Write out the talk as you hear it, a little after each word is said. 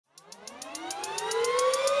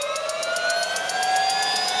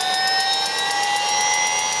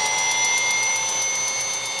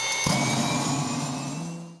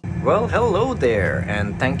Well, hello there,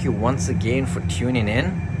 and thank you once again for tuning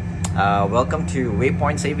in. Welcome to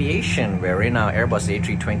Waypoint's Aviation. We're in our Airbus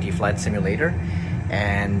A320 flight simulator,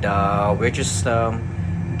 and we're just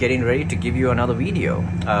getting ready to give you another video.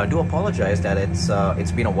 Do apologize that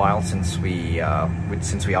it's been a while since we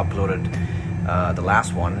uploaded the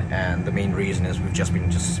last one, and the main reason is we've just been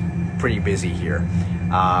pretty busy here.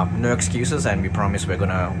 No excuses, and we promise we're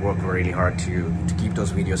gonna work really hard to keep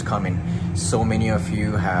those videos coming. So many of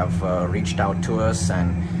you have reached out to us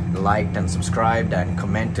and liked and subscribed and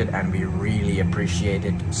commented, and we really appreciate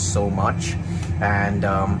it so much. And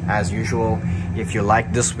as usual, if you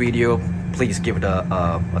like this video, please give it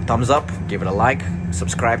a thumbs up, give it a like,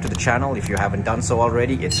 subscribe to the channel if you haven't done so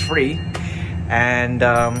already. It's free. And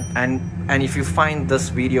if you find this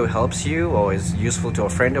video helps you or is useful to a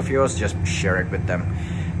friend of yours, just share it with them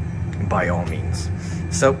by all means.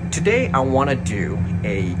 So today I want to do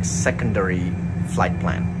a secondary flight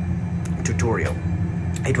plan tutorial.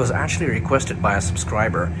 It was actually requested by a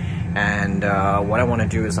subscriber, and what I want to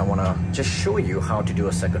do is I want to just show you how to do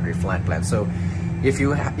a secondary flight plan. So if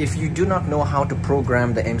you do not know how to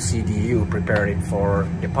program the MCDU, prepare it for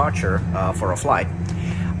departure for a flight,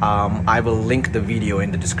 I will link the video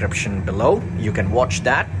in the description below. You can watch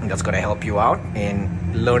that, and that's going to help you out in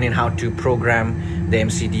learning how to program the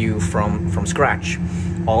MCDU from scratch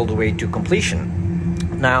all the way to completion.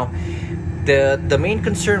 Now, the main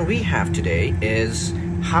concern we have today is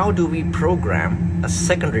how do we program a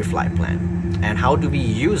secondary flight plan and how do we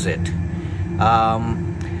use it?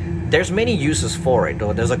 There's many uses for it,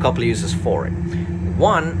 or there's a couple of uses for it.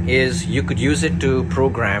 One is you could use it to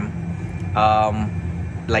program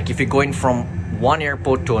like if you're going from one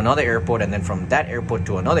airport to another airport and then from that airport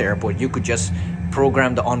to another airport, you could just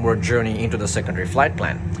program the onward journey into the secondary flight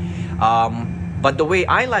plan. But the way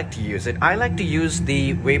I like to use it, I like to use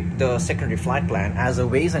the secondary flight plan as a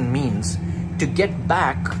ways and means to get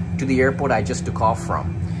back to the airport I just took off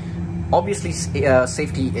from. Obviously,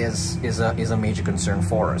 safety is a major concern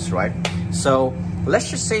for us, right? So let's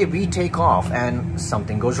just say we take off and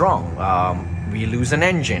something goes wrong. We lose an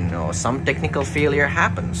engine or some technical failure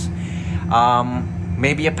happens.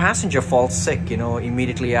 Maybe a passenger falls sick,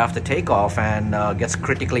 immediately after takeoff and gets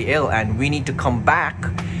critically ill, and we need to come back.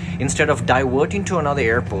 Instead of diverting to another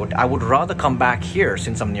airport, I would rather come back here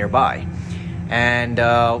since I'm nearby. And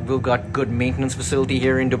we've got good maintenance facility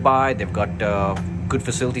here in Dubai. They've got good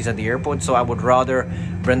facilities at the airport, so I would rather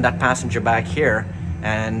bring that passenger back here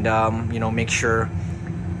and make sure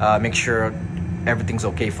everything's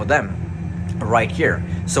okay for them right here.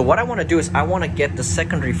 So what I want to do is I want to get the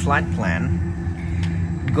secondary flight plan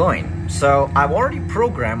going. So I've already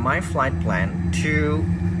programmed my flight plan to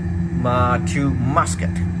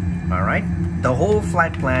Muscat. All right, the whole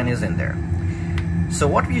flight plan is in there. So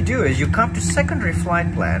what you do is you come to secondary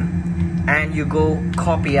flight plan and you go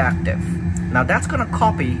copy active. Now that's going to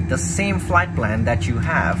copy the same flight plan that you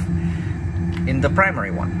have in the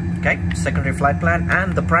primary one. Okay, secondary flight plan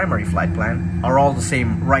and the primary flight plan are all the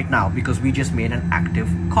same right now because we just made an active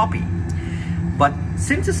copy. But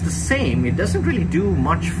since it's the same, it doesn't really do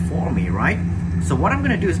much for me, right? So what I'm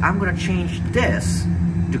going to do is I'm going to change this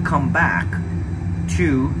to come back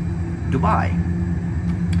to Dubai.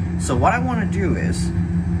 So what I want to do is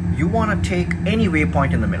you want to take any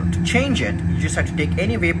waypoint in the middle. To change it, you just have to take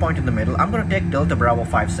any waypoint in the middle. I'm going to take Delta Bravo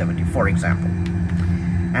 570, for example.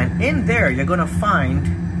 And in there, you're going to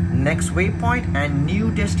find next waypoint and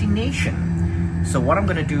new destination. So what I'm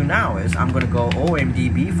going to do now is I'm going to go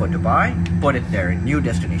OMDB for Dubai, put it there in new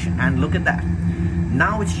destination, and look at that.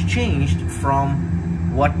 Now it's changed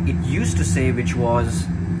from what it used to say, which was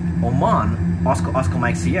Oman, Oscar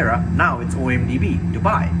Mike Sierra. Now it's OMDB,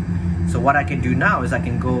 Dubai. So what I can do now is I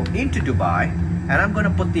can go into Dubai and I'm going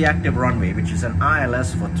to put the active runway, which is an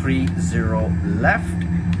ILS for 30 left.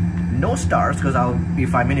 No stars, because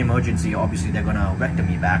if I'm in emergency, obviously they're going to vector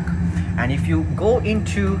me back. And if you go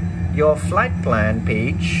into your flight plan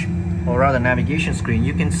page, or rather navigation screen,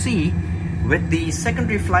 you can see with the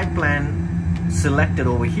secondary flight plan selected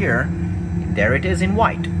over here, there it is in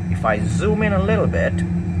white. If I zoom in a little bit,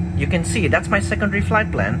 you can see that's my secondary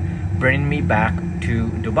flight plan bringing me back to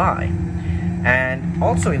Dubai. And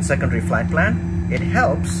also in secondary flight plan, it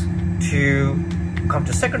helps to come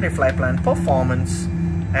to secondary flight plan performance,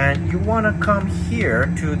 and you want to come here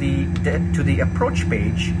to the approach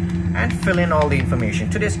page and fill in all the information.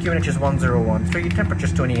 Today's QNH is 1013, temperature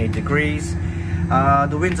is 28 degrees.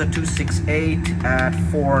 The winds are 268 at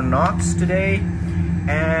 4 knots today.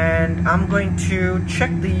 And I'm going to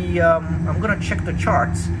check the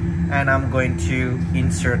charts, and I'm going to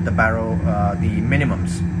insert the barrel, the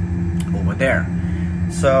minimums over there.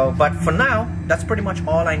 So, but for now, that's pretty much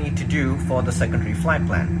all I need to do for the secondary flight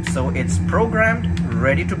plan. So it's programmed,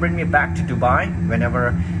 ready to bring me back to Dubai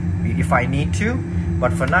whenever, if I need to.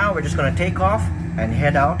 But for now, we're just going to take off and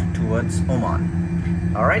head out towards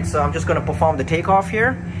Oman. All right, so I'm just going to perform the takeoff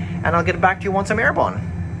here, and I'll get back to you once I'm airborne.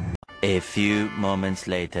 A few moments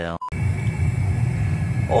later.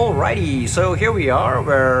 Alrighty, so here we are.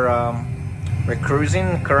 We're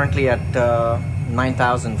cruising currently at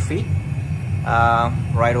 9,000 feet,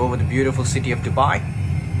 right over the beautiful city of Dubai,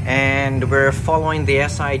 and we're following the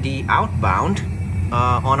SID outbound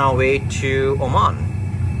on our way to Oman.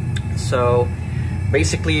 So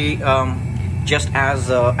basically, just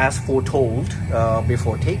as foretold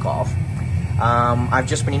before takeoff, I've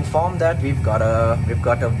just been informed that we've got a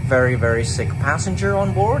very sick passenger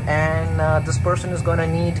on board, and this person is going to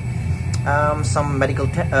need some medical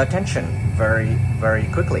attention very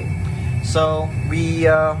quickly. So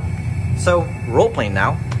role playing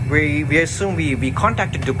now. We assume we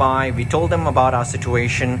contacted Dubai. We told them about our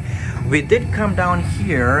situation. We did come down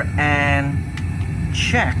here and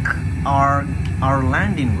check our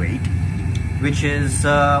landing weight, which is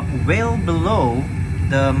well below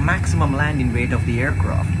the maximum landing weight of the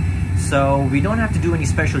aircraft. So we don't have to do any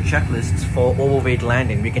special checklists for overweight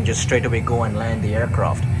landing. We can just straight away go and land the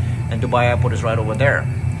aircraft, and Dubai Airport is right over there.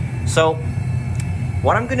 So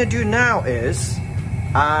what I'm going to do now is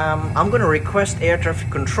I'm going to request air traffic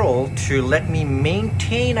control to let me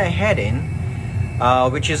maintain a heading,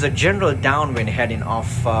 which is a general downwind heading of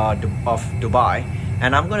Dubai,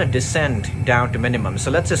 and I'm going to descend down to minimum.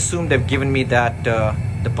 So let's assume they've given me that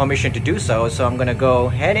the permission to do so. So I'm going to go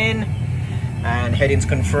heading, and heading's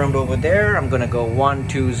confirmed over there. I'm going to go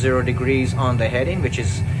 120 degrees on the heading, which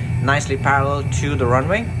is nicely parallel to the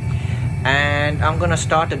runway, and I'm going to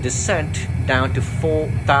start a descent down to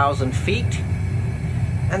 4,000 feet.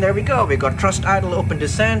 And there we go. We got thrust idle open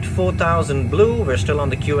descent, 4,000 blue. We're still on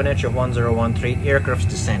the QNH of 1013. Aircraft's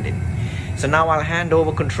descending. So now I'll hand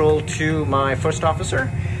over control to my first officer,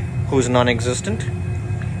 who's non-existent,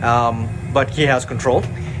 but he has control.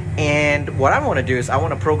 And what I want to do is I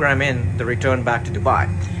want to program in the return back to Dubai.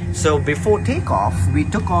 So before takeoff, we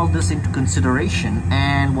took all this into consideration,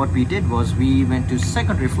 and what we did was we went to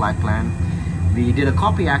secondary flight plan, we did a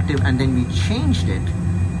copy active, and then we changed it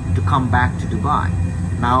to come back to Dubai.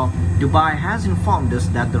 Now, Dubai has informed us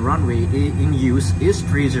that the runway in use is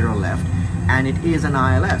 30 left, and it is an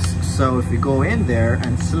ILS. So if we go in there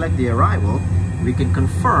and select the arrival, we can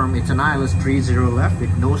confirm it's an ILS 30 left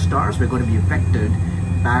with no stars. We're going to be vectored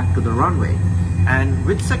back to the runway. And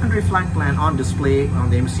with secondary flight plan on display on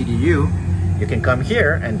the MCDU, you can come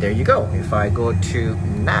here and there you go. If I go to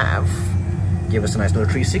nav, give us a nice little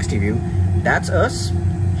 360 view, that's us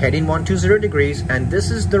heading 120 degrees, and this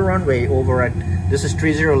is the runway over at, this is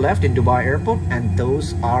 30 left in Dubai Airport, and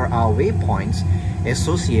those are our waypoints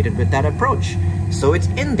associated with that approach. So it's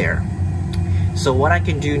in there. So what I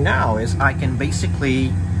can do now is I can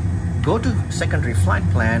basically go to secondary flight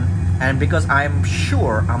plan, and because I'm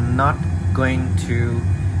sure I'm not going to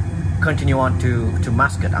continue on to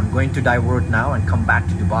Muscat, I'm going to divert now and come back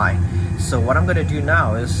to Dubai. So what I'm going to do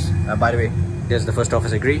now is, by the way, does the first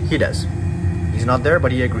officer agree? He does. He's not there,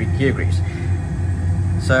 but he agrees.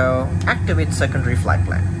 So activate secondary flight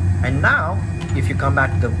plan. And now, if you come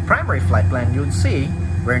back to the primary flight plan, you'll see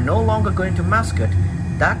we're no longer going to Muscat.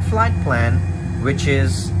 That flight plan, which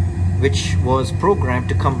was programmed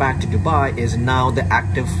to come back to Dubai, is now the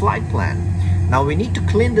active flight plan. Now we need to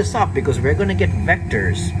clean this up because we're going to get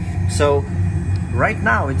vectors. So right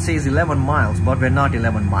now it says 11 miles, but we're not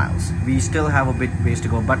 11 miles. We still have a bit ways to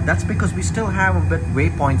go, but that's because we still have a bit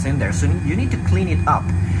waypoints in there. So you need to clean it up,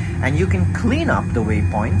 and you can clean up the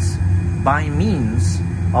waypoints by means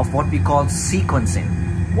of what we call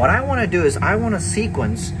sequencing. What I want to do is I want to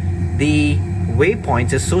sequence the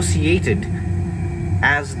waypoints associated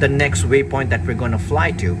as the next waypoint that we're going to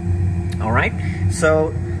fly to. All right,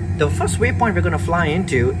 so the first waypoint we're going to fly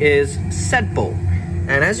into is Setpo,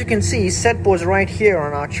 and as you can see, Setpo is right here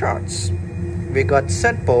on our charts. We got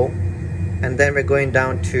Setpo, and then we're going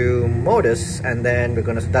down to Modus, and then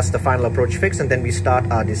that's the final approach fix, and then we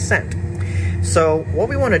start our descent. So what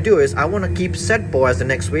we want to do is I want to keep Setpo as the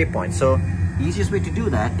next waypoint. So the easiest way to do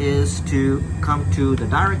that is to come to the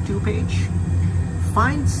direct to page,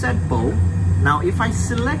 find Setpo. Now if I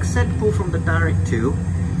select Setpo from the direct to,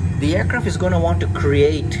 the aircraft is going to want to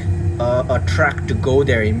create a track to go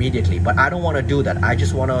there immediately, but I don't want to do that. I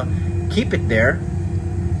just want to keep it there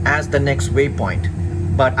as the next waypoint,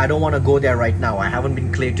 but I don't want to go there right now. I haven't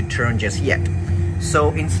been cleared to turn just yet. So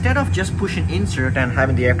instead of just pushing insert and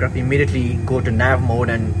having the aircraft immediately go to nav mode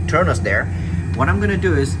and turn us there, what I'm gonna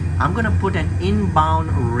do is I'm gonna put an inbound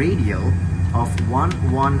radial of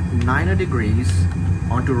 119 degrees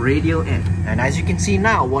onto radial in, and as you can see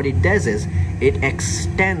now, what it does is it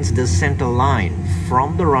extends the center line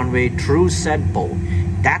from the runway through set pole.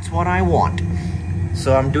 That's what I want.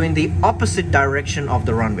 So I'm doing the opposite direction of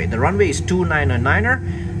the runway. The runway is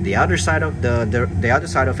 299er. The other side of the other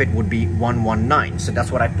side of it would be 119. So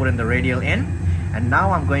that's what I put in the radial in. And now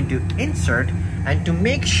I'm going to insert, and to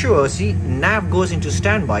make sure, see, nav goes into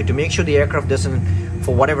standby to make sure the aircraft doesn't,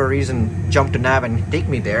 for whatever reason, jump to nav and take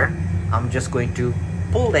me there. I'm just going to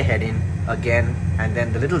pull the head in again, and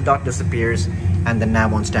then the little dot disappears and the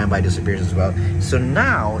nav on standby disappears as well. So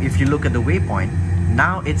now if you look at the waypoint,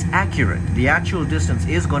 now it's accurate. The actual distance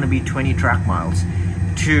is going to be 20 track miles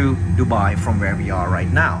to Dubai from where we are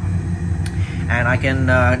right now. And I can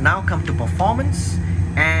now come to performance,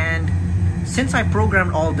 and since I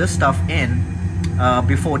programmed all this stuff in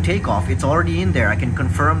before takeoff, it's already in there. I can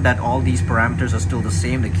confirm that all these parameters are still the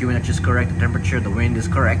same. The QNH is correct, the temperature, the wind is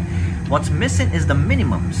correct. What's missing is the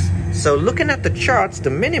minimums. So looking at the charts, the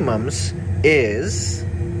minimums is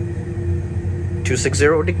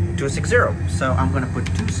 260. So I'm gonna put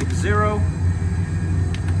 260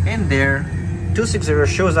 in there. 260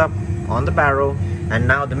 shows up on the barrel, and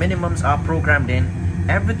now the minimums are programmed in.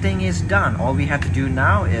 Everything is done. All we have to do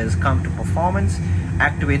now is come to performance,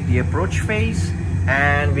 activate the approach phase,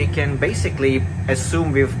 and we can basically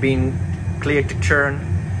assume we've been cleared to turn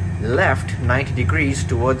left 90 degrees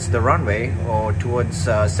towards the runway or towards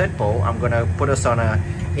set pole. I'm gonna put us on a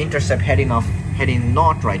intercept heading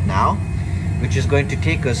north right now, which is going to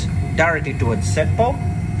take us directly towards set pole.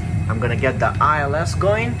 I'm gonna get the ILS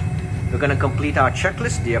going. We're gonna complete our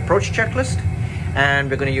checklist, the approach checklist, and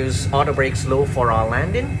we're gonna use auto brake slow for our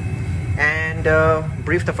landing, and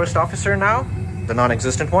brief the first officer now, the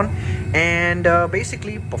non-existent one, and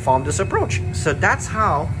basically perform this approach. So that's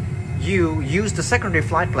how you use the secondary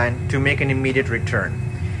flight plan to make an immediate return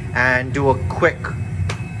and do a quick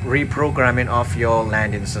reprogramming of your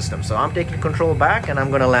landing system. So I'm taking control back, and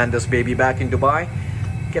I'm gonna land this baby back in Dubai,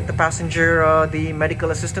 get the passenger the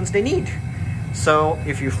medical assistance they need. So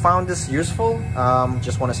if you found this useful,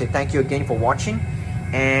 just want to say thank you again for watching,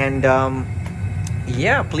 and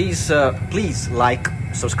yeah, please like,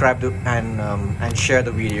 subscribe to, and share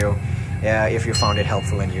the video if you found it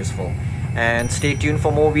helpful and useful, and stay tuned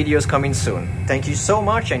for more videos coming soon. Thank you so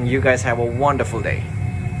much, and you guys have a wonderful day.